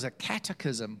 But it was a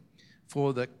catechism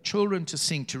for the children to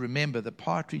sing, to remember the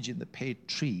partridge in the pear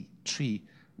tree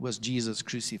was Jesus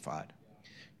crucified.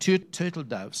 2 turtle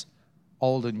doves,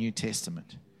 Old and New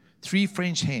Testament. 3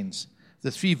 French hens,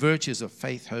 the 3 virtues of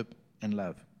faith, hope, and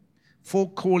love.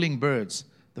 4 calling birds,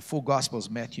 the 4 Gospels,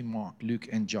 Matthew, Mark, Luke,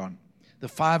 and John. The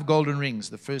 5 golden rings,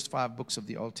 the first 5 books of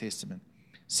the Old Testament.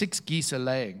 6 geese are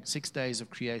laying, 6 days of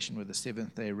creation with the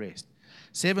 7th day rest.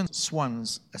 7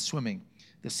 swans are swimming,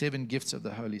 the 7 gifts of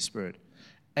the Holy Spirit.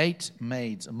 8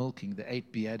 maids are milking, the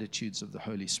 8 beatitudes of the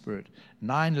Holy Spirit.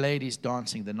 9 ladies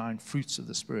dancing, the 9 fruits of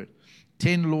the Spirit.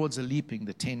 10 lords are leaping,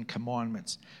 the 10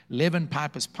 commandments. 11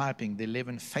 pipers piping, the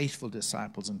 11 faithful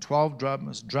disciples. And 12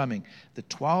 drummers drumming, the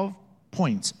 12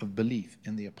 points of belief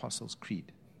in the Apostles'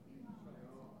 Creed.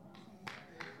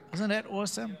 Isn't that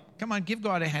awesome? Come on, give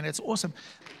God a hand. It's awesome.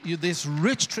 There's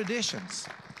rich traditions.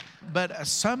 But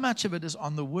so much of it is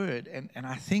on the Word. And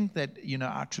I think that,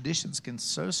 our traditions can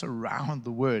so surround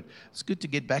the Word. It's good to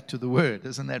get back to the Word.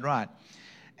 Isn't that right?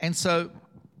 And so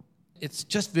it's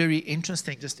just very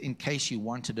interesting, just in case you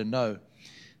wanted to know,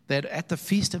 that at the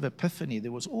Feast of Epiphany,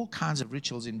 there was all kinds of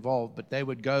rituals involved, but they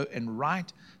would go and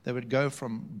write. They would go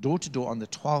from door to door on the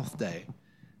 12th day.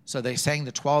 So they sang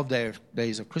the 12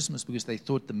 days of Christmas because they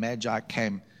thought the Magi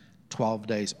came 12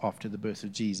 days after the birth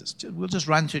of Jesus. We'll just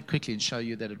run through it quickly and show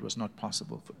you that it was not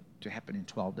possible to happen in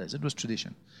 12 days. It was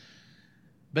tradition.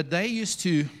 But they used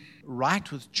to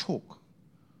write with chalk.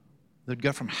 They'd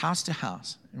go from house to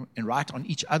house and write on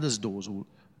each other's doors, or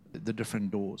the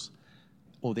different doors,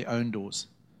 or their own doors,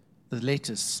 the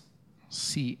letters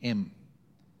CMB.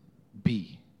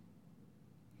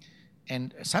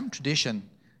 And some tradition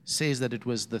says that it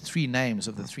was the 3 names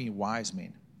of the 3 wise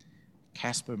men,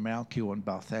 Casper, Melchior, and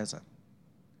Balthazar.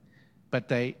 But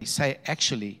they say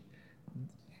actually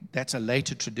that's a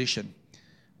later tradition,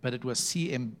 but it was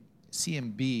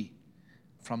CMB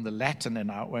from the Latin,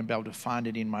 and I won't be able to find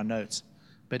it in my notes,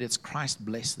 but it's Christ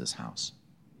bless this house.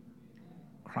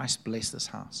 Christ bless this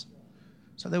house.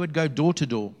 So they would go door to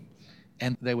door,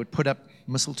 and they would put up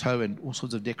mistletoe and all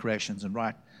sorts of decorations and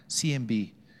write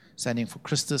CMB, standing for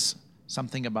Christus,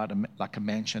 something about like a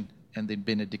mansion, and then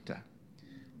Benedicta.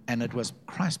 And it was,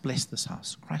 Christ bless this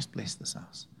house. Christ bless this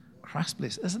house. Christ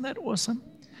bless. Isn't that awesome?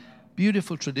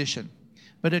 Beautiful tradition.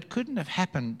 But it couldn't have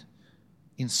happened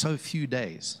in so few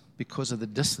days because of the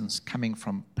distance coming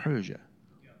from Persia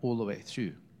all the way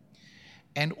through.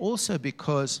 And also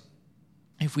because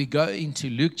if we go into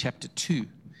Luke chapter 2,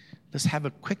 let's have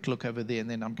a quick look over there, and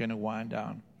then I'm going to wind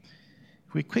down.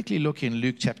 If we quickly look in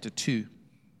Luke chapter 2,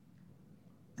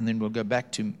 and then we'll go back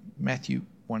to Matthew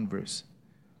 1 verse.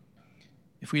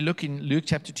 If we look in Luke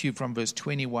chapter 2 from verse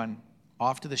 21,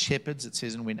 after the shepherds, it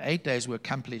says, and when 8 days were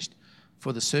accomplished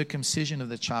for the circumcision of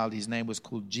the child, his name was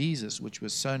called Jesus, which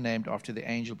was so named after the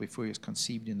angel before he was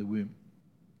conceived in the womb.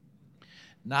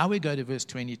 Now we go to verse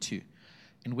 22.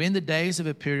 And when the days of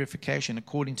a purification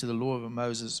according to the law of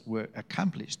Moses were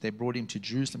accomplished, they brought him to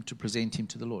Jerusalem to present him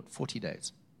to the Lord. 40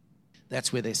 days.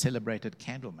 That's where they celebrated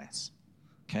Candlemas.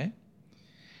 Okay?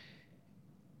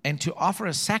 And to offer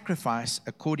a sacrifice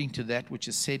according to that which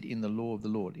is said in the law of the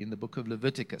Lord, in the book of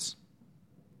Leviticus,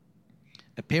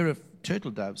 a pair of turtle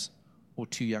doves or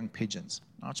 2 young pigeons.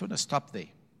 Now, I just want to stop there.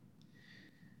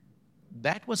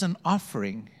 That was an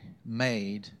offering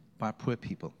made by poor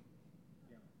people.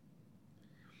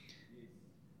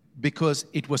 Because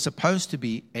it was supposed to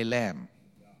be a lamb.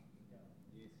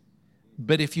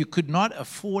 But if you could not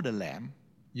afford a lamb,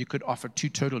 you could offer 2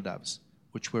 turtle doves,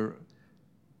 which were,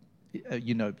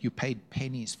 you paid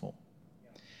pennies for.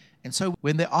 And so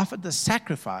when they offered the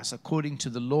sacrifice according to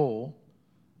the law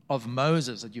of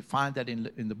Moses, that you find that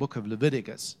in the book of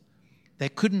Leviticus, they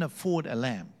couldn't afford a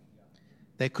lamb.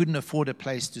 They couldn't afford a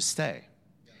place to stay.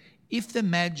 If the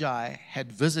Magi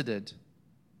had visited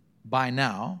by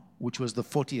now, which was the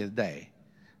 40th day,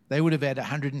 they would have had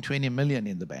 120 million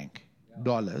in the bank,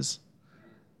 dollars.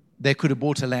 They could have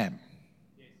bought a lamb.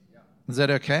 Is that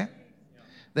okay?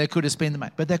 They could have spent the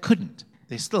money, but they couldn't.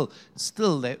 They still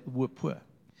they were poor.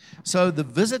 So the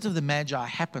visit of the Magi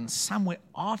happened somewhere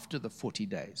after the 40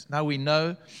 days. Now we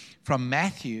know from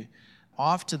Matthew,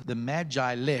 after the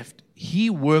Magi left,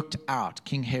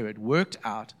 King Herod worked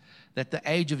out that the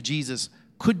age of Jesus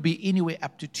could be anywhere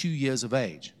up to 2 years of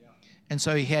age. And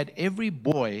so he had every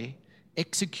boy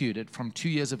executed from 2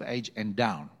 years of age and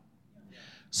down.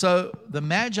 So the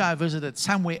Magi visited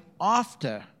somewhere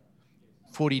after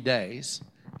 40 days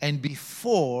and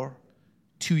before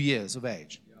 2 years of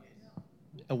age.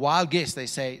 A wild guess, they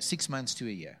say 6 months to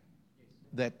a year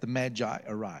that the Magi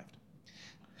arrived.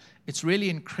 It's really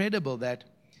incredible that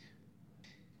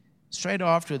straight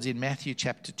afterwards in Matthew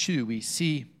chapter 2, we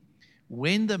see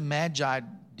when the Magi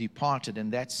departed,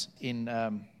 and that's in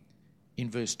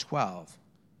verse 12,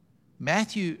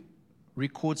 Matthew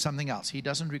records something else. He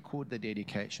doesn't record the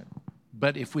dedication.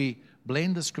 But if we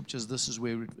blend the scriptures, this is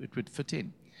where it would fit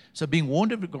in. So being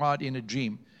warned of God in a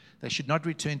dream, they should not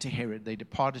return to Herod. They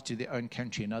departed to their own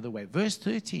country another way. Verse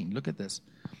 13, look at this.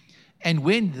 And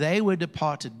when they were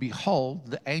departed,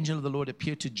 behold, the angel of the Lord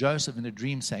appeared to Joseph in a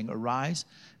dream, saying, arise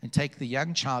and take the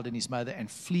young child and his mother and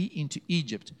flee into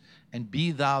Egypt, and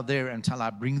be thou there until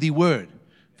I bring thee word.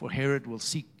 For Herod will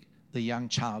seek the young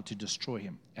child to destroy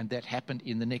him. And that happened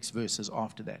in the next verses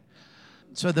after that.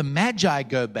 So the Magi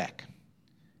go back.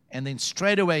 And then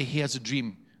straight away he has a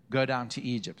dream, go down to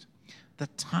Egypt. The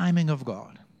timing of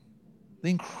God. The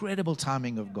incredible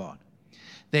timing of God.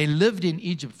 They lived in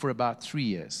Egypt for about 3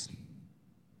 years.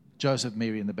 Joseph,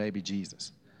 Mary, and the baby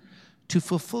Jesus. To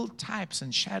fulfill types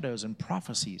and shadows and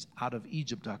prophecies, out of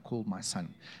Egypt I called my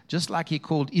son. Just like he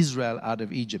called Israel out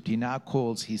of Egypt, he now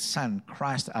calls his son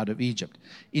Christ out of Egypt.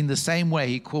 In the same way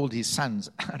he called his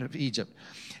sons out of Egypt.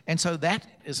 And so that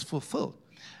is fulfilled.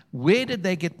 Where did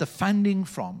they get the funding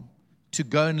from to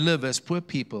go and live as poor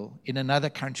people in another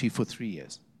country for 3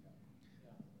 years?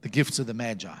 The gifts of the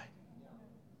Magi.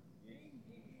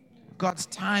 God's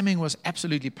timing was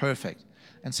absolutely perfect.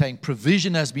 And saying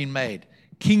provision has been made.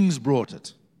 Kings brought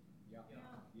it.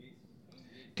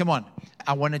 Come on.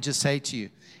 I want to just say to you,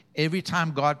 every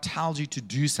time God tells you to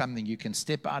do something, you can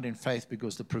step out in faith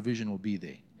because the provision will be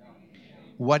there.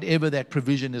 Whatever that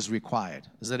provision is required.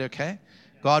 Is that okay?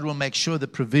 God will make sure the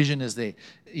provision is there.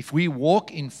 If we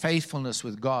walk in faithfulness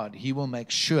with God, He will make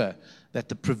sure that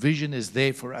the provision is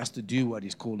there for us to do what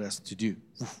He's called us to do.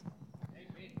 Oof.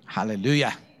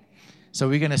 Hallelujah. So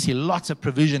we're going to see lots of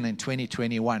provision in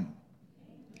 2021.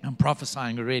 I'm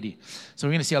prophesying already. So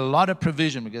we're going to see a lot of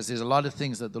provision because there's a lot of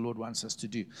things that the Lord wants us to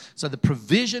do. So the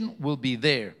provision will be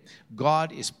there.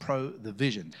 God is pro the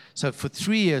vision. So for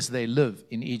 3 years they live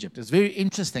in Egypt. It's very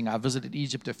interesting. I visited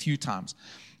Egypt a few times.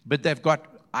 But they've got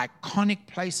iconic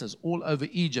places all over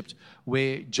Egypt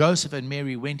where Joseph and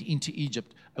Mary went into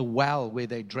Egypt, a well where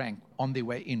they drank on their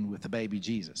way in with the baby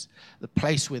Jesus, the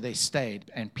place where they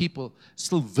stayed, and people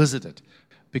still visit it.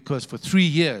 because for 3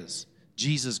 years,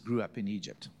 Jesus grew up in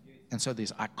Egypt. And so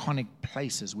there's iconic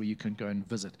places where you can go and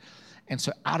visit. And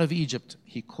so out of Egypt,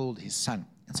 he called his son.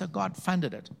 And so God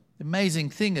funded it. The amazing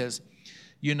thing is,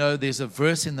 there's a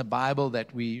verse in the Bible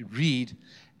that we read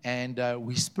and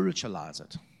we spiritualize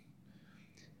it,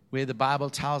 where the Bible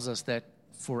tells us that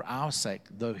for our sake,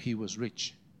 though he was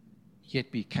rich, yet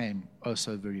became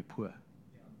also very poor.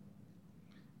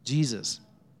 Jesus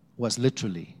was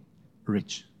literally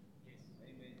rich.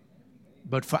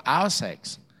 But for our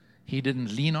sakes, he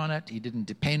didn't lean on it, he didn't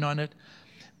depend on it.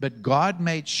 But God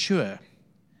made sure,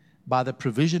 by the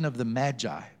provision of the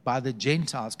Magi, by the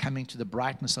Gentiles coming to the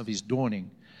brightness of his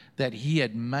dawning, that he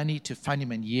had money to fund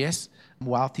him. And yes,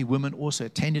 wealthy women also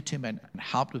attended to him and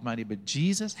helped with money. But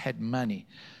Jesus had money.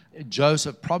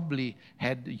 Joseph probably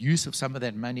had use of some of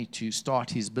that money to start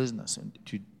his business and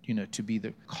to be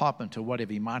the carpenter,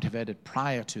 whatever he might have added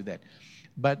prior to that.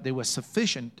 But there was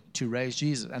sufficient to raise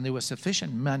Jesus, and there was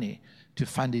sufficient money to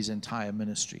fund his entire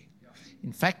ministry.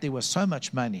 In fact, there was so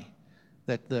much money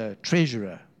that the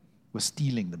treasurer was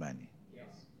stealing the money.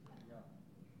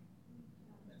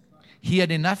 He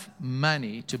had enough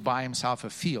money to buy himself a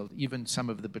field, even some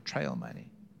of the betrayal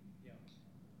money.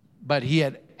 But he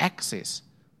had access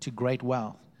to great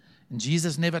wealth. And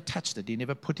Jesus never touched it. He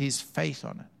never put his faith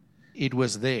on it. It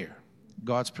was there.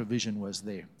 God's provision was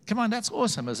there. Come on, that's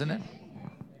awesome, isn't it?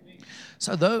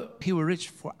 So though he were rich,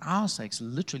 for our sakes,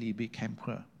 literally he became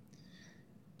poor.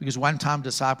 Because one time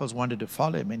disciples wanted to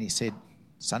follow him, and he said,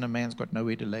 Son of Man's got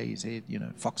nowhere to lay his head.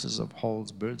 Foxes have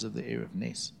holes, birds of the air have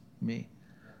nests. Me.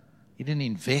 He didn't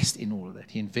invest in all of that.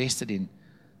 He invested in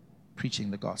preaching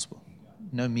the gospel.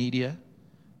 No media,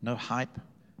 no hype,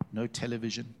 no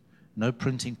television, no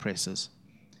printing presses,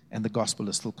 and the gospel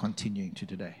is still continuing to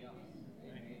today.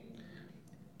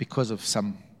 Because of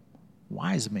some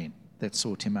wise men that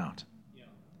sought him out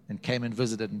and came and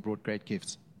visited and brought great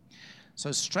gifts.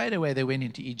 So straight away they went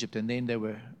into Egypt, and then they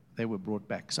were brought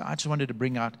back. So I just wanted to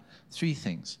bring out 3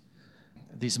 things.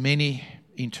 There's many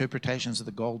interpretations of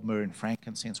the gold, myrrh, and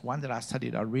frankincense. One that I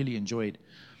studied, I really enjoyed.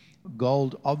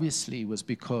 Gold obviously was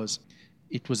because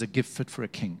it was a gift fit for a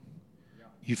king.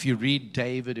 If you read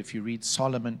David, if you read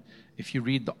Solomon, if you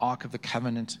read the Ark of the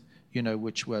Covenant,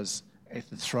 which was at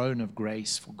the throne of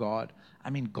grace for God,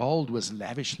 gold was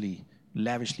lavishly,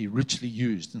 richly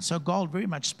used. And so gold very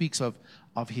much speaks of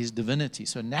his divinity.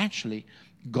 So naturally,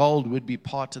 gold would be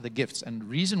part of the gifts. And the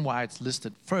reason why it's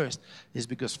listed first is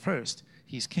because first,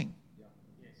 he's king.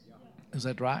 Is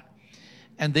that right?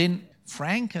 And then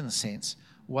frankincense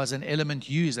was an element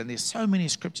used, and there's so many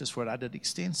scriptures for it. I did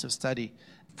extensive study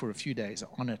for a few days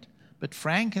on it. But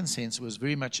frankincense was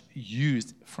very much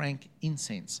used.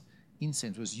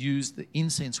 Incense was used, the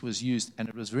incense was used, and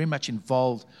it was very much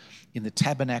involved in the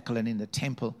tabernacle and in the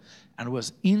temple. And it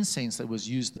was incense that was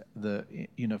used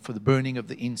for the burning of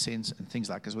the incense and things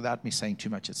like this. Without me saying too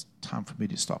much, it's time for me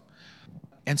to stop.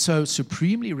 And so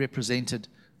supremely represented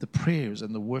the prayers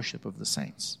and the worship of the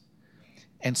saints.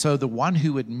 And so the one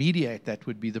who would mediate that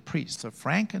would be the priest. So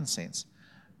frankincense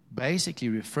basically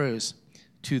refers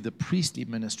to the priestly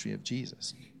ministry of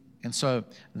Jesus. And so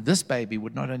this baby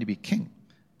would not only be king,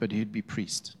 but he'd be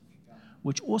priest,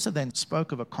 which also then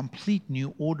spoke of a complete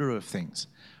new order of things,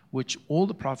 which all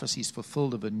the prophecies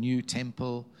fulfilled of a new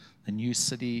temple, a new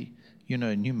city,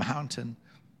 a new mountain,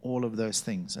 all of those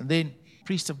things. And then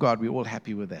priest of God, we're all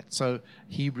happy with that. So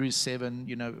Hebrews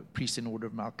 7, priest in order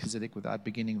of Melchizedek, without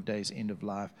beginning of days, end of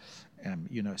life,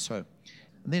 so.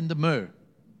 And then the myrrh.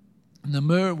 And the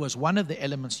myrrh was one of the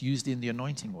elements used in the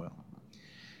anointing oil.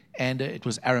 And it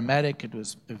was aromatic. It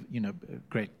was,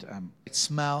 great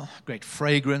smell, great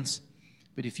fragrance.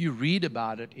 But if you read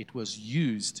about it, it was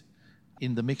used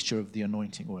in the mixture of the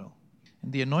anointing oil.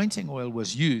 And the anointing oil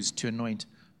was used to anoint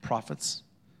prophets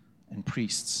and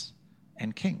priests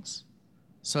and kings.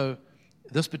 So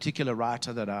this particular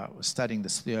writer that I was studying,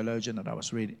 this theologian that I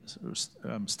was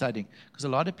studying, because a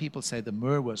lot of people say the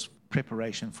myrrh was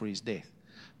preparation for his death.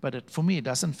 But for me, it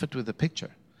doesn't fit with the picture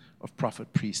of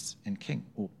prophet, priest, and king,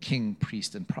 or king,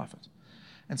 priest, and prophet.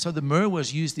 And so the myrrh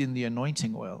was used in the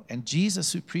anointing oil, and Jesus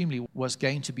supremely was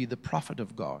going to be the prophet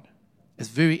of God. It's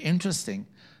very interesting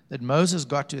that Moses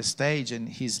got to a stage in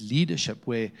his leadership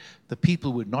where the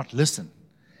people would not listen.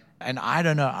 And I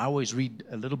don't know, I always read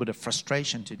a little bit of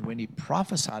frustration to it when he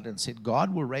prophesied and said,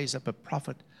 God will raise up a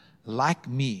prophet like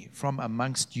me from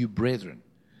amongst you brethren.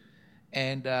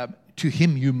 And to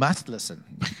him you must listen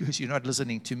because you're not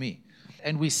listening to me.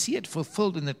 And we see it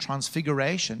fulfilled in the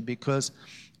transfiguration, because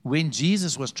when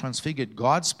Jesus was transfigured,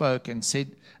 God spoke and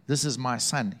said, this is my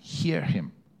son, hear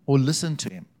him or listen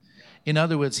to him. In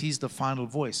other words, he's the final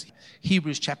voice.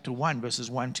 Hebrews chapter 1, verses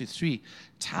 1 to 3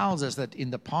 tells us that in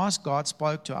the past, God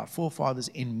spoke to our forefathers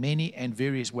in many and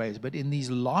various ways. But in these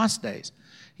last days,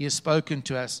 he has spoken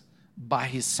to us by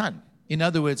his Son. In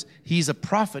other words, he's a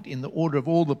prophet in the order of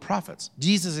all the prophets.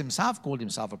 Jesus himself called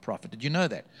himself a prophet. Did you know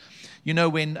that? You know,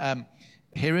 when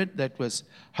Herod, that was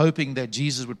hoping that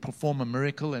Jesus would perform a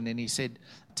miracle, and then he said,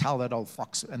 tell that old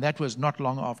fox, and that was not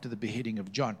long after the beheading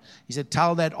of John. He said,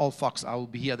 tell that old fox I will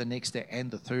be here the next day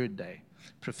and the third day,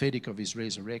 prophetic of his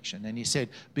resurrection. And he said,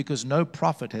 because no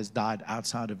prophet has died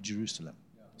outside of Jerusalem.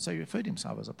 So he referred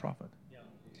himself as a prophet.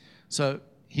 So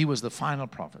he was the final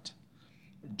prophet.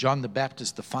 John the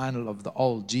Baptist, the final of the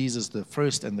old, Jesus the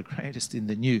first and the greatest in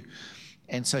the new.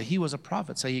 And so he was a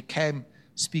prophet. So he came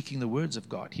speaking the words of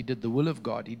God. He did the will of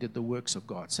God. He did the works of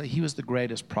God. So he was the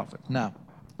greatest prophet. Now,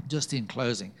 just in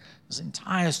closing, this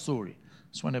entire story,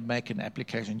 I just want to make an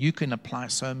application. You can apply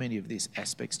so many of these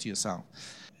aspects to yourself.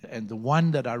 And the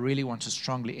one that I really want to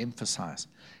strongly emphasize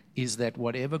is that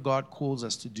whatever God calls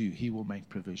us to do, he will make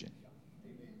provision.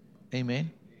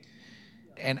 Amen.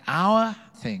 And our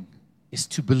thing is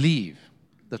to believe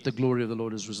that the glory of the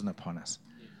Lord has risen upon us.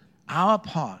 Our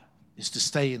part is to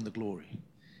stay in the glory.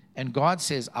 And God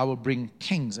says, I will bring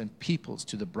kings and peoples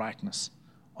to the brightness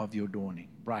of your dawning,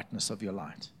 brightness of your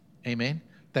light. Amen.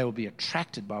 They will be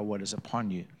attracted by what is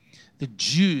upon you. The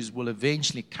Jews will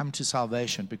eventually come to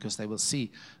salvation because they will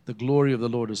see the glory of the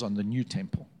Lord is on the new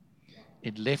temple.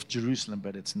 It left Jerusalem,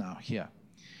 but it's now here.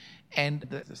 And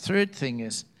the third thing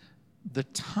is the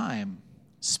time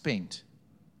spent.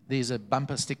 There's a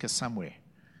bumper sticker somewhere,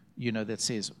 that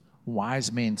says,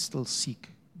 wise men still seek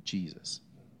Jesus.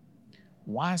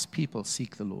 Wise people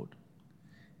seek the Lord.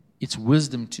 It's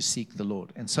wisdom to seek the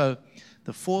Lord. And so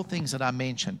the four things that I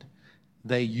mentioned,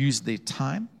 they used their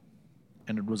time,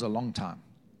 and it was a long time,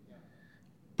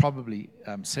 probably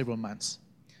several months,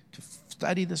 to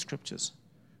study the scriptures,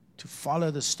 to follow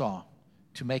the star,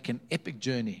 to make an epic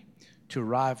journey, to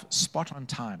arrive spot on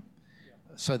time.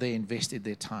 So they invested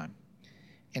their time.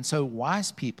 And so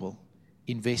wise people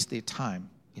invest their time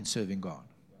in serving God.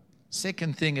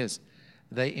 Second thing is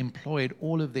they employed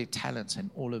all of their talents and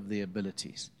all of their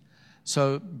abilities.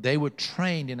 So they were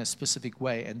trained in a specific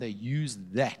way, and they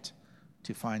used that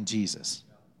to find Jesus.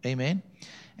 Amen?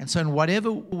 And so in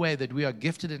whatever way that we are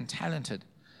gifted and talented,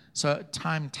 so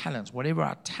time, talents, whatever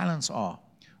our talents are,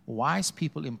 wise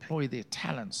people employ their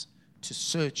talents to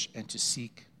search and to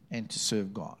seek and to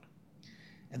serve God.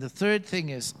 And the third thing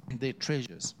is their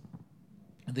treasures.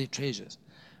 Their treasures.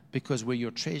 Because where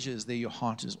your treasure is, there your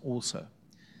heart is also.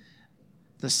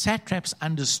 The satraps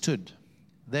understood.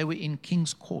 They were in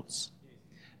king's courts.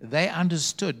 They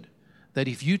understood that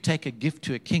if you take a gift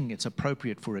to a king, it's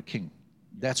appropriate for a king.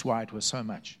 That's why it was so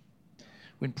much.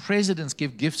 When presidents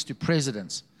give gifts to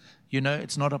presidents,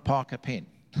 it's not a Parker pen.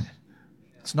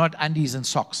 It's not undies and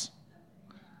socks.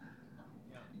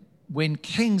 When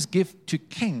kings give to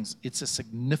kings, it's a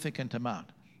significant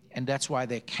amount. And that's why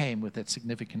they came with that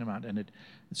significant amount. And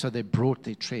so they brought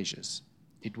their treasures.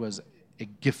 It was a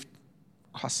gift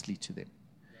costly to them.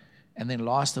 And then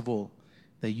last of all,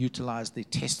 they utilized their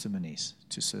testimonies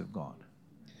to serve God.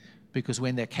 Because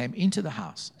when they came into the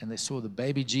house and they saw the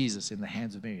baby Jesus in the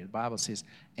hands of Mary, the Bible says,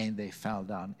 and they fell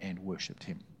down and worshiped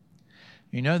him.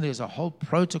 There's a whole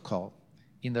protocol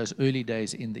in those early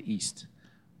days in the East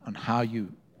on how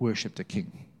you worshipped a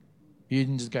king. You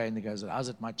didn't just go in there and go, how's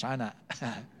it, my China?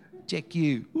 Check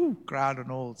you. Ooh, crown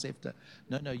and all, scepter.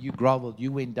 No, you groveled.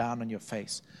 You went down on your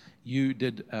face. You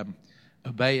did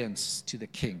obeisance to the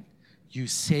king. You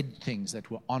said things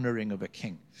that were honoring of a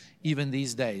king. Even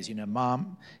these days,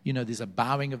 Mom, there's a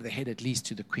bowing of the head at least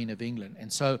to the Queen of England.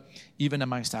 And so even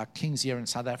amongst our kings here in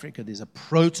South Africa, there's a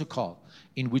protocol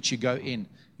in which you go in,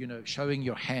 showing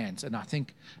your hands. And I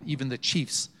think even the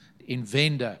chiefs in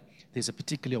Venda, there's a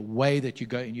particular way that you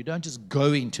go in. You don't just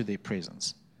go into their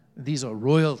presence. These are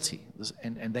royalty,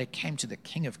 and they came to the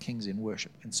King of Kings in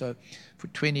worship. And so for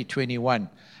 2021,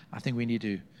 I think we need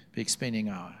to be expending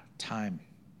our time,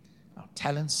 our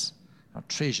talents, our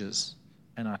treasures,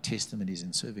 and our testimonies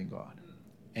in serving God.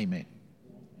 Amen.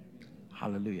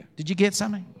 Hallelujah. Did you get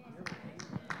something?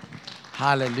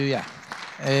 Hallelujah.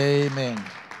 Amen.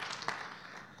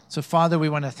 So, Father, we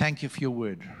want to thank you for your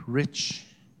word. Rich,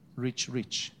 rich,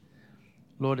 rich.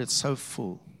 Lord, it's so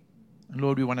full. And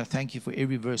Lord, we want to thank you for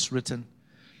every verse written.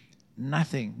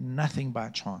 Nothing by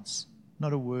chance.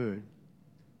 Not a word.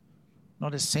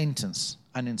 Not a sentence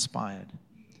uninspired.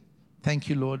 Thank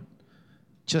you, Lord,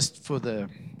 just for the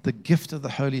gift of the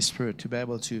Holy Spirit to be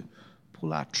able to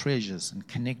pull out treasures and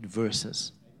connect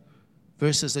verses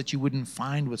verses that you wouldn't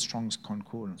find with Strong's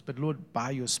Concordance. But Lord,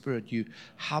 by your Spirit, you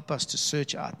help us to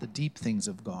search out the deep things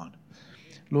of God.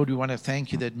 Lord, we want to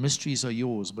thank you that mysteries are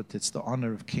yours, but it's the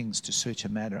honor of kings to search a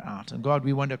matter out. And God,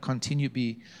 we want to continue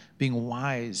being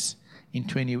wise in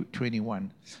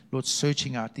 2021. Lord,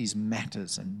 searching out these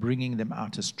matters and bringing them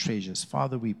out as treasures.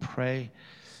 Father, we pray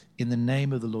in the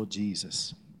name of the Lord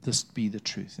Jesus, this be the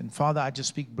truth. And Father, I just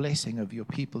speak blessing of your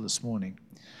people this morning.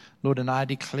 Lord, and I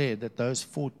declare that those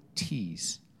 4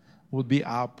 T's will be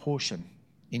our portion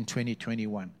in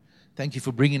 2021. Thank you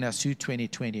for bringing us through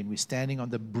 2020, and we're standing on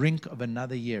the brink of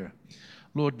another year.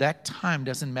 Lord, that time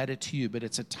doesn't matter to you, but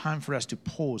it's a time for us to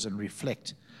pause and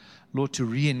reflect. Lord, to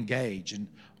re-engage and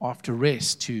after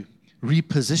rest, to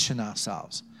reposition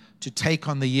ourselves, to take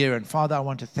on the year. And Father, I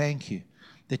want to thank you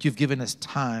that you've given us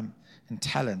time and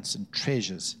talents and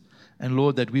treasures. And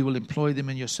Lord, that we will employ them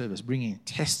in your service, bringing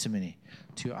testimony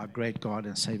to our great God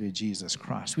and Savior, Jesus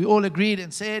Christ. We all agreed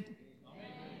and said,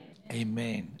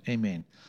 Amen. Amen.